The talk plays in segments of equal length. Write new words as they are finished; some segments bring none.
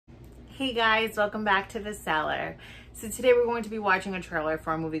Hey guys, welcome back to the Cellar. So today we're going to be watching a trailer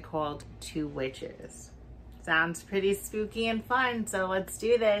for a movie called Two Witches. Sounds pretty spooky and fun, so let's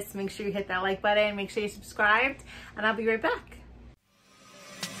do this. Make sure you hit that like button, make sure you're subscribed, and I'll be right back.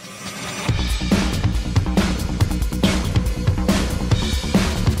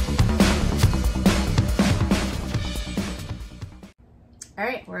 All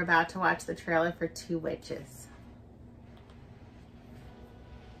right, we're about to watch the trailer for Two Witches.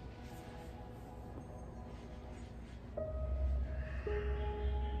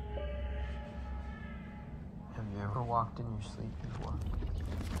 Have you ever walked in your sleep before?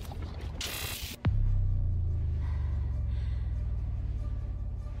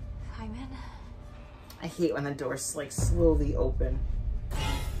 Hyman? I hate when the doors like slowly open.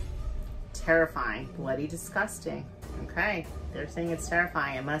 Terrifying, bloody, disgusting. Okay, they're saying it's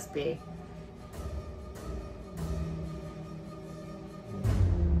terrifying. It must be.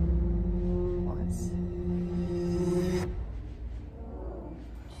 What? She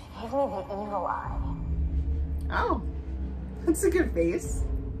gave me the evil eye. Oh, that's a good face.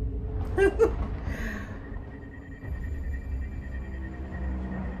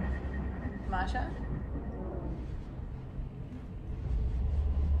 Masha?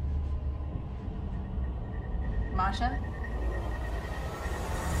 Masha?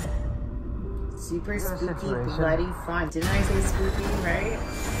 Super Is there a spooky, situation? bloody fun. Didn't I say spooky, right?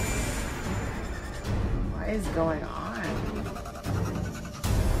 What is going on?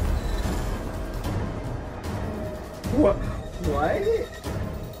 What? What?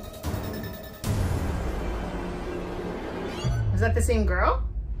 Is that the same girl?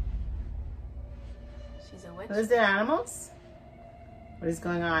 She's a witch. Those the animals? What is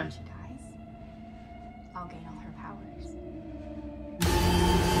going on? When she dies, I'll gain all her powers.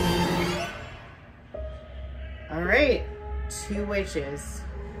 All right, Two Witches.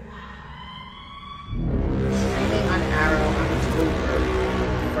 Streaming on Arrow on October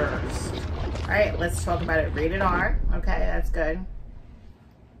 1st. All right, let's talk about it. Rated R. Okay, that's good.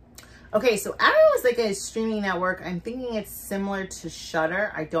 Okay, so Arrow is like a streaming network. I'm thinking it's similar to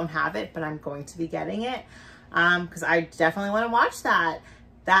Shudder. I don't have it, but I'm going to be getting it because I definitely want to watch that.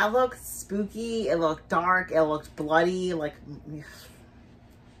 That looked spooky. It looked dark. It looked bloody. Like,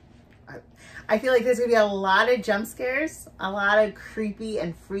 I feel like there's gonna be a lot of jump scares, a lot of creepy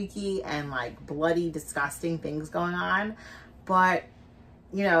and freaky and like bloody, disgusting things going on. But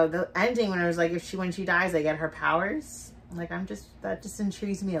you know, the ending when it was like, when she dies, I get her powers. Like, that just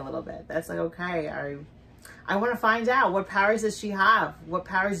intrigues me a little bit. That's like, okay, I want to find out, what powers does she have? What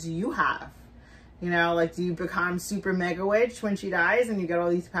powers do you have? You know, like, do you become super mega witch when she dies and you get all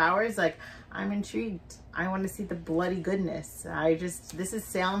these powers? Like, I'm intrigued. I want to see the bloody goodness. This is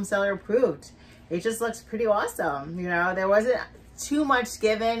Salem Cellar approved. It just looks pretty awesome. You know, there wasn't too much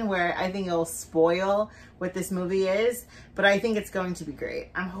given where I think it'll spoil what this movie is, but I think it's going to be great.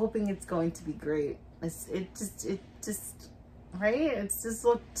 I'm hoping it's going to be great. It just, right? It's just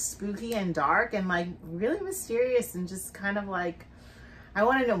looked spooky and dark and like really mysterious and just kind of like, I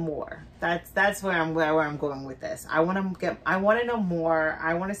want to know more. That's where I'm going with this. I want to know more.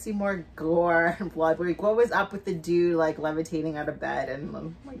 I want to see more gore and blood. Like, what was up with the dude like levitating out of bed?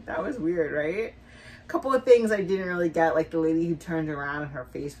 And like, that was weird, right? A couple of things I didn't really get, like the lady who turned around and her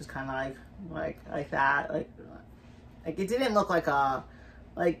face was kind of like that. Like it didn't look like a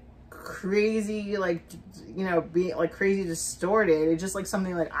crazy, like, you know, being like crazy distorted. It's just like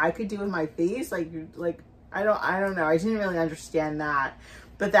something like I could do with my face. Like I don't know. I didn't really understand that.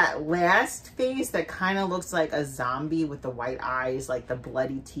 But that last face that kind of looks like a zombie with the white eyes, like the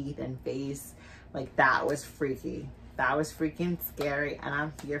bloody teeth and face, like that was freaky. That was freaking scary, and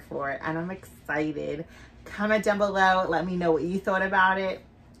I'm here for it, and I'm excited. Comment down below. Let me know what you thought about it.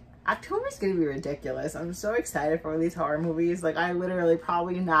 October's gonna be ridiculous. I'm so excited for these horror movies. Like, I literally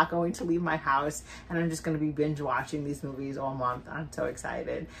probably not going to leave my house, and I'm just gonna be binge watching these movies all month. I'm so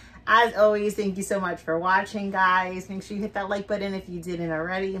excited. As always, thank you so much for watching, guys. Make sure you hit that like button if you didn't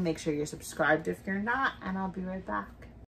already, and make sure you're subscribed if you're not, and I'll be right back.